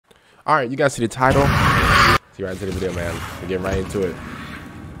All right, you guys see the title? See right into the video, man. We're getting right into it.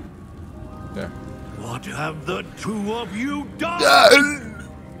 Yeah. What have the two of you done?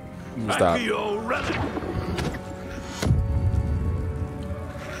 Stop.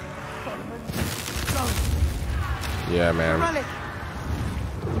 Yeah, man.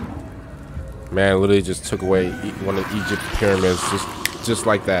 Man, literally just took away one of Egypt's pyramids, just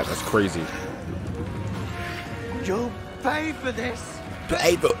like that. That's crazy. You'll pay for this.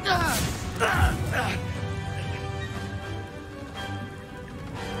 Pay for.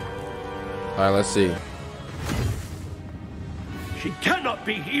 All right, let's see. She cannot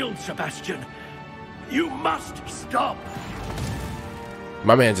be healed, Sebastian. You must stop.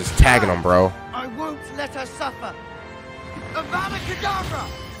 My man just tagging him, bro. I won't let her suffer. Avada Kedavra!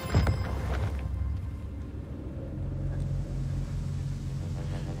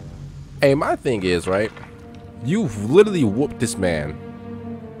 Hey, my thing is, right? You've literally whooped this man.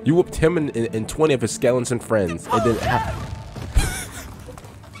 You whooped him and 20 of his skeleton friends. And then...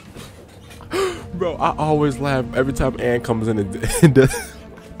 Bro, I always laugh every time Anne comes in and does...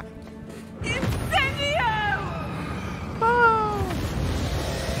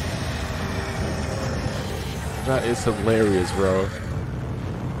 That is hilarious, bro.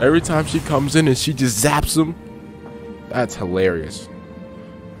 Every time she comes in and she just zaps him. That's hilarious.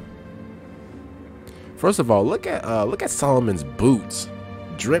 First of all, look at Solomon's boots.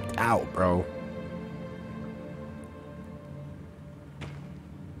 Dripped out, bro.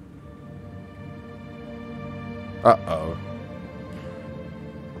 Uh-oh.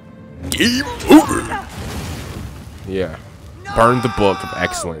 Game over. Yeah. Burn the book of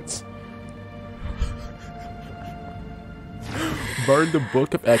excellence. Burn the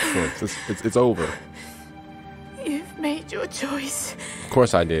book of excellence. It's over. You've made your choice. Of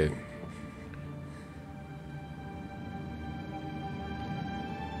course I did.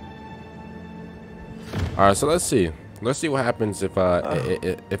 All right, so let's see. Let's see what happens if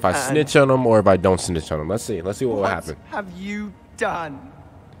I snitch on him or if I don't snitch on him. Let's see. Let's see what will happen. What have you done?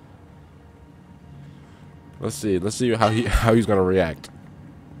 Let's see. Let's see how he's gonna react.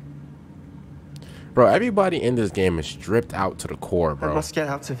 Bro, everybody in this game is stripped out to the core, bro. I must get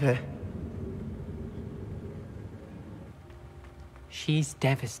out of here. She's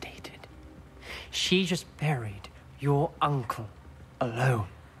devastated. She just buried your uncle alone.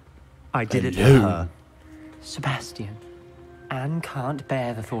 I did it for her. Sebastian, Anne can't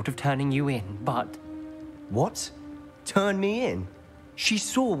bear the thought of turning you in, but... What? Turn me in? She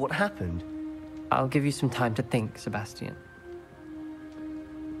saw what happened. I'll give you some time to think, Sebastian.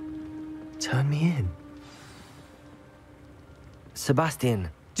 Turn me in?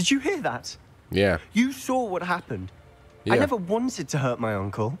 Sebastian. Did you hear that? Yeah. You saw what happened. Yeah. I never wanted to hurt my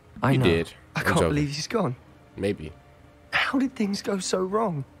uncle. I know. You did. I can't believe he's gone. Maybe. How did things go so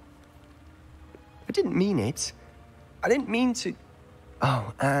wrong? I didn't mean it. I didn't mean to...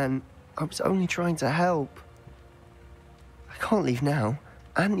 Oh, Anne, I was only trying to help. I can't leave now.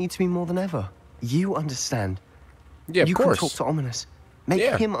 Anne needs me more than ever. You understand. Yeah, of course. You can talk to Ominous. Make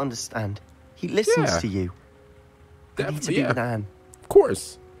him understand. He listens to you. I need to be with Anne. Of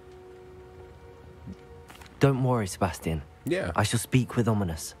course. Don't worry, Sebastian. Yeah. I shall speak with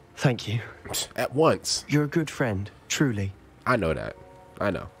Ominous. Thank you. At once. You're a good friend, truly. I know that. I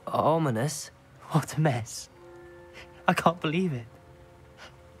know. Ominous? What a mess. I can't believe it.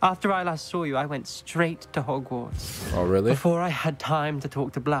 After I last saw you, I went straight to Hogwarts. Oh, really? Before I had time to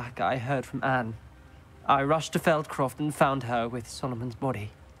talk to Black, I heard from Anne. I rushed to Feldcroft and found her with Solomon's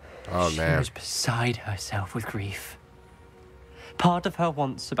body. Oh, man. She was beside herself with grief. Part of her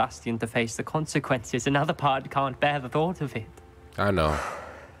wants Sebastian to face the consequences, another part can't bear the thought of it. I know.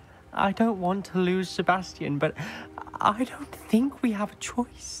 I don't want to lose Sebastian, but I don't think we have a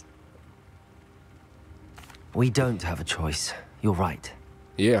choice. We don't have a choice. You're right.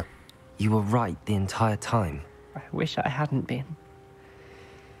 Yeah. You were right the entire time. I wish I hadn't been.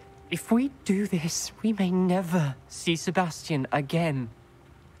 If we do this, we may never see Sebastian again.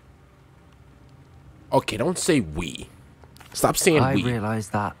 Okay, don't say we. Stop saying we. I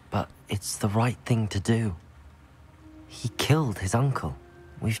realize that, but it's the right thing to do. He killed his uncle.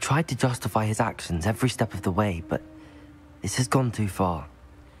 We've tried to justify his actions every step of the way, but this has gone too far.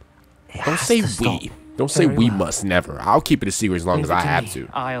 Don't say we. Don't say we must never. I'll keep it a secret as long as I have to.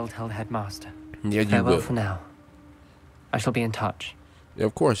 I'll tell the headmaster. Yeah, you Farewell will. for now. I shall be in touch. Yeah,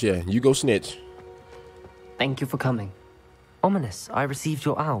 of course, yeah. You go snitch. Thank you for coming. Ominous, I received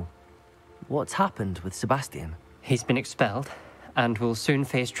your owl. What's happened with Sebastian? He's been expelled, and will soon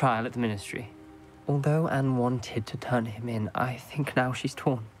face trial at the Ministry. Although Anne wanted to turn him in, I think now she's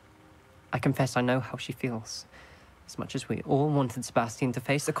torn. I confess I know how she feels. As much as we all wanted Sebastian to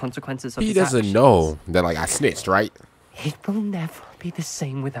face the consequences of He his doesn't actions, know that, like, I snitched, right? it will never be the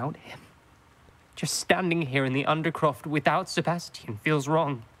same without him. Just standing here in the Undercroft without Sebastian feels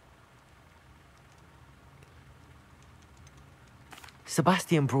wrong.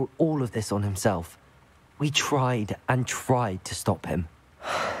 Sebastian brought all of this on himself. We tried and tried to stop him.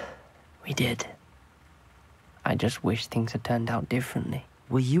 We did. I just wish things had turned out differently.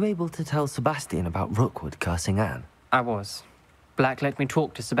 Were you able to tell Sebastian about Rookwood cursing Anne? I was. Black let me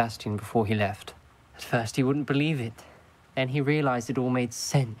talk to Sebastian before he left. At first he wouldn't believe it. Then he realized it all made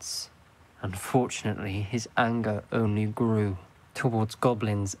sense. Unfortunately, his anger only grew towards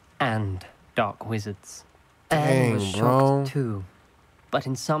goblins and dark wizards. Anne was shocked too, but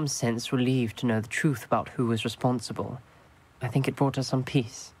in some sense relieved to know the truth about who was responsible. I think it brought her some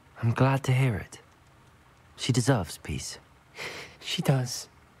peace. I'm glad to hear it. She deserves peace. She does.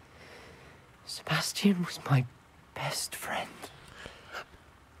 Sebastian was my best friend.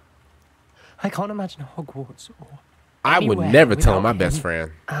 I can't imagine Hogwarts or I would anywhere never tell without my him. best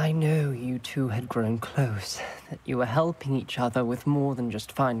friend. I know you two had grown close, that you were helping each other with more than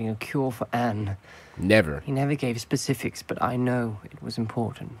just finding a cure for Anne. Never. He never gave specifics, but I know it was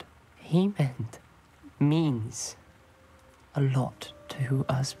important. He means a lot to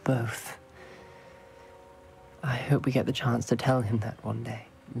us both. I hope we get the chance to tell him that one day.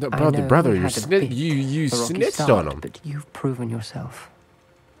 No, I brother, know we you had a bit you of a rocky snitched start, on him. but you've proven yourself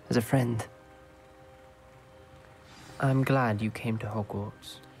as a friend. I'm glad you came to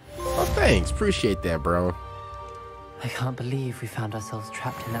Hogwarts. Oh, thanks. Appreciate that, bro. I can't believe we found ourselves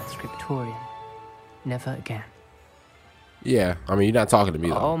trapped in that scriptorium. Never again. Yeah, I mean, you're not talking to me,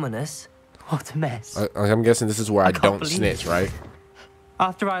 though. Ominous. What a mess. I'm guessing this is where I can't don't believe snitch, it. right?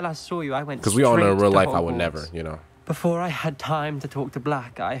 After I last saw you, I went Because we all know in straight real to life I would Hogwarts. never, you know. Before I had time to talk to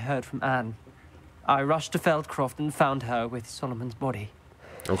Black, I heard from Anne. I rushed to Feldcroft and found her with Solomon's body.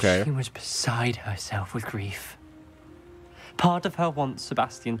 Okay. She was beside herself with grief. Part of her wants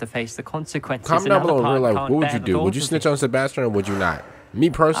Sebastian to face the consequences. Comment down Another below in part real life. can't What would bear you the do? thought Would you of snitch it. on Sebastian or would you not? Me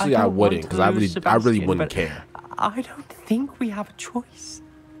personally, I don't wouldn't want because to I lose really Sebastian, wouldn't but care. I don't think we have a choice.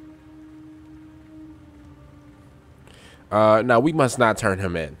 No, we must not turn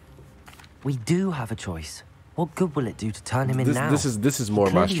him in. We do have a choice. What good will it do to turn him in now? This is more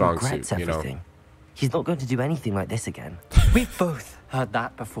He my clearly strong regrets suit, you know. everything. He's not going to do anything like this again. We've both heard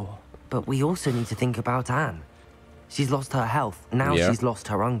that before. But we also need to think about Anne. She's lost her health. Now Yeah. she's lost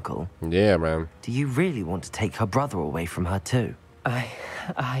her uncle. Yeah, man. Do you really want to take her brother away from her too?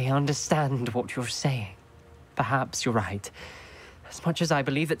 I understand what you're saying. Perhaps you're right. As much as I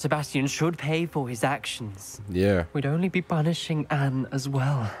believe that Sebastian should pay for his actions, Yeah. we'd only be punishing Anne as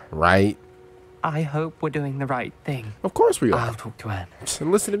well. Right. I hope we're doing the right thing. Of course we are. I'll talk to Anne.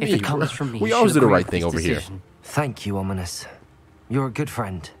 And listen to If me. it comes from me, We she'll always do the agree right with thing this over here. decision. Thank you, Ominous. You're a good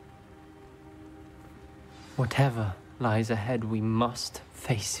friend. Whatever lies ahead, we must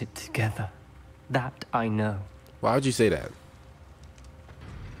face it together. That I know. Why would you say that?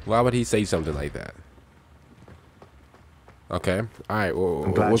 Why would he say something like that? Okay. All right. Well,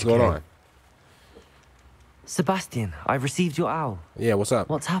 I'm glad what's you going came. on? Sebastian, I received your owl. Yeah, what's up?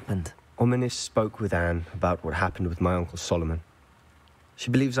 What's happened? Ominous spoke with Anne about what happened with my uncle Solomon. She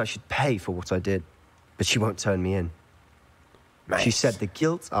believes I should pay for what I did, but she won't turn me in. Nice. She said the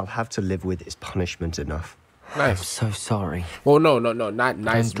guilt I'll have to live with is punishment enough. I'm Nice. so sorry. Well, no, not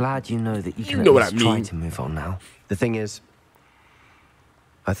nice. I'm glad you know that you can know at what least I try mean. to move on now. The thing is,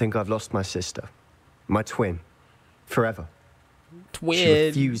 I think I've lost my sister, my twin, forever. She Twin.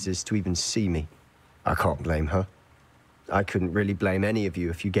 refuses to even see me. I can't blame her. I couldn't really blame any of you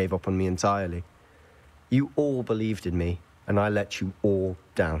if you gave up on me entirely. You all believed in me, and I let you all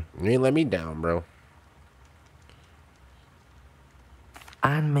down. You ain't let me down, bro.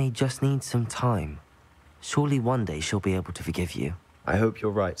 Anne may just need some time. Surely one day she'll be able to forgive you. I hope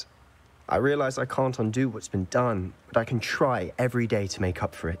you're right. I realize I can't undo what's been done, but I can try every day to make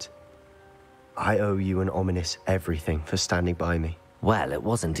up for it. I owe you and Ominous everything for standing by me. Well, it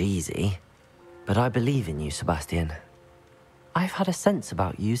wasn't easy. But I believe in you, Sebastian. I've had a sense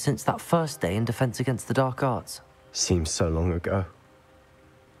about you since that first day in Defense Against the Dark Arts. Seems so long ago.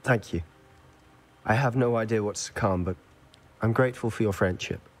 Thank you. I have no idea what's to come, but I'm grateful for your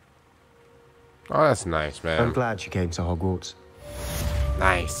friendship. Oh, that's nice, man. I'm glad you came to Hogwarts.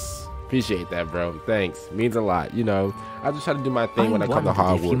 Nice. Appreciate that, bro. Thanks. Means a lot. You know, I just try to do my thing when I come to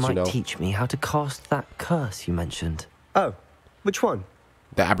wondered if you Hogwarts, might you know. teach me how to cast that curse you mentioned. Oh, which one?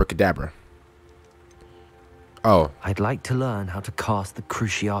 The abracadabra. Oh, I'd like to learn how to cast the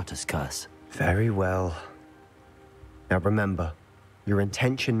Cruciatus curse. Very well. Now remember, your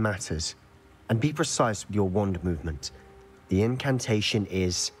intention matters, And be precise with your wand movement. The incantation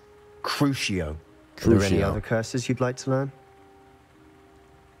is Crucio. Are there any Crucio. other curses you'd like to learn?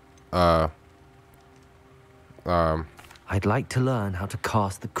 I'd like to learn how to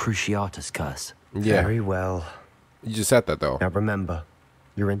cast the Cruciatus curse. Yeah. Very well. You just said that though. Now remember,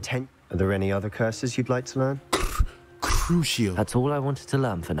 your intent. Are there any other curses you'd like to learn? Crucio. That's all I wanted to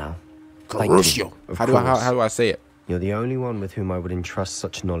learn for now. Thank you. Crucio. Of How do I say it? You're the only one with whom I would entrust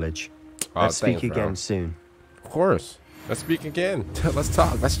such knowledge. Oh, Let's speak thanks, bro. again soon. Of course. Let's speak again. Let's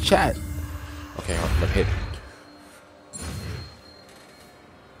talk. Let's chat. Okay, I'm gonna hit.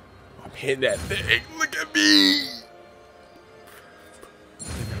 I'm hitting that thing. Look at me.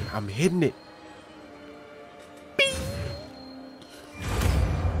 I'm hitting it. Bing.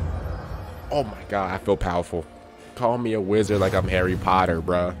 Oh my god, I feel powerful. Call me a wizard like I'm Harry Potter,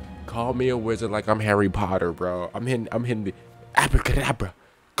 bro. Call me a wizard like I'm Harry Potter, bro. I'm hitting the abracadabra.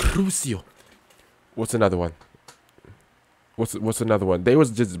 Crucio. What's another one? What's another one? They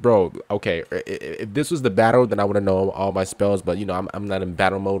was just, bro. Okay, if this was the battle, then I would have known all my spells. But you know, I'm not in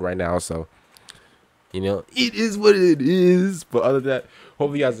battle mode right now, so you know, it is what it is. But other than that,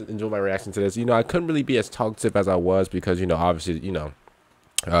 hopefully you guys enjoy my reaction to this. You know, I couldn't really be as talkative as I was because you know, obviously, you know,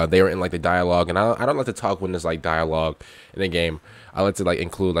 they were in like the dialogue, and I don't like to talk when there's like dialogue in a game. I like to like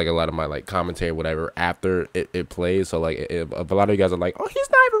include like a lot of my like commentary, whatever, after it plays. So like, if a lot of you guys are like, oh, he's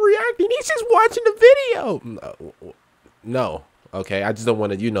not even reacting, he's just watching the video. No, okay, I just don't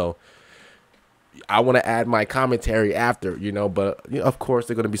want to, you know, I want to add my commentary after, you know, but you know, of course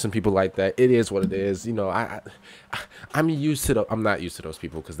there are going to be some people like that. It is what it is, you know. I'm used to I'm not used to those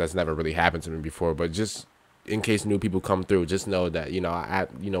people because that's never really happened to me before. But just in case new people come through, just know that, you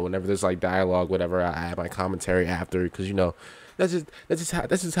know, whenever there's like dialogue, whatever, I add my commentary after because, you know, that's just how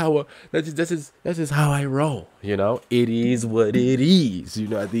I roll, you know. It is what it is, you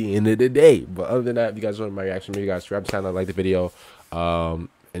know, at the end of the day. But other than that, if you guys enjoyed my reaction, maybe you guys subscribe to the channel, like the video, and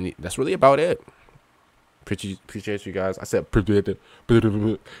that's really about it. Appreciate you guys. I said appreciate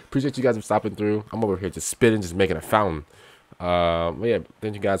you guys for stopping through. I'm over here just spitting, just making a fountain. But yeah,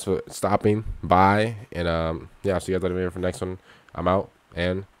 thank you guys for stopping by, and yeah, I'll see you guys later for the next one. I'm out,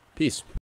 and peace.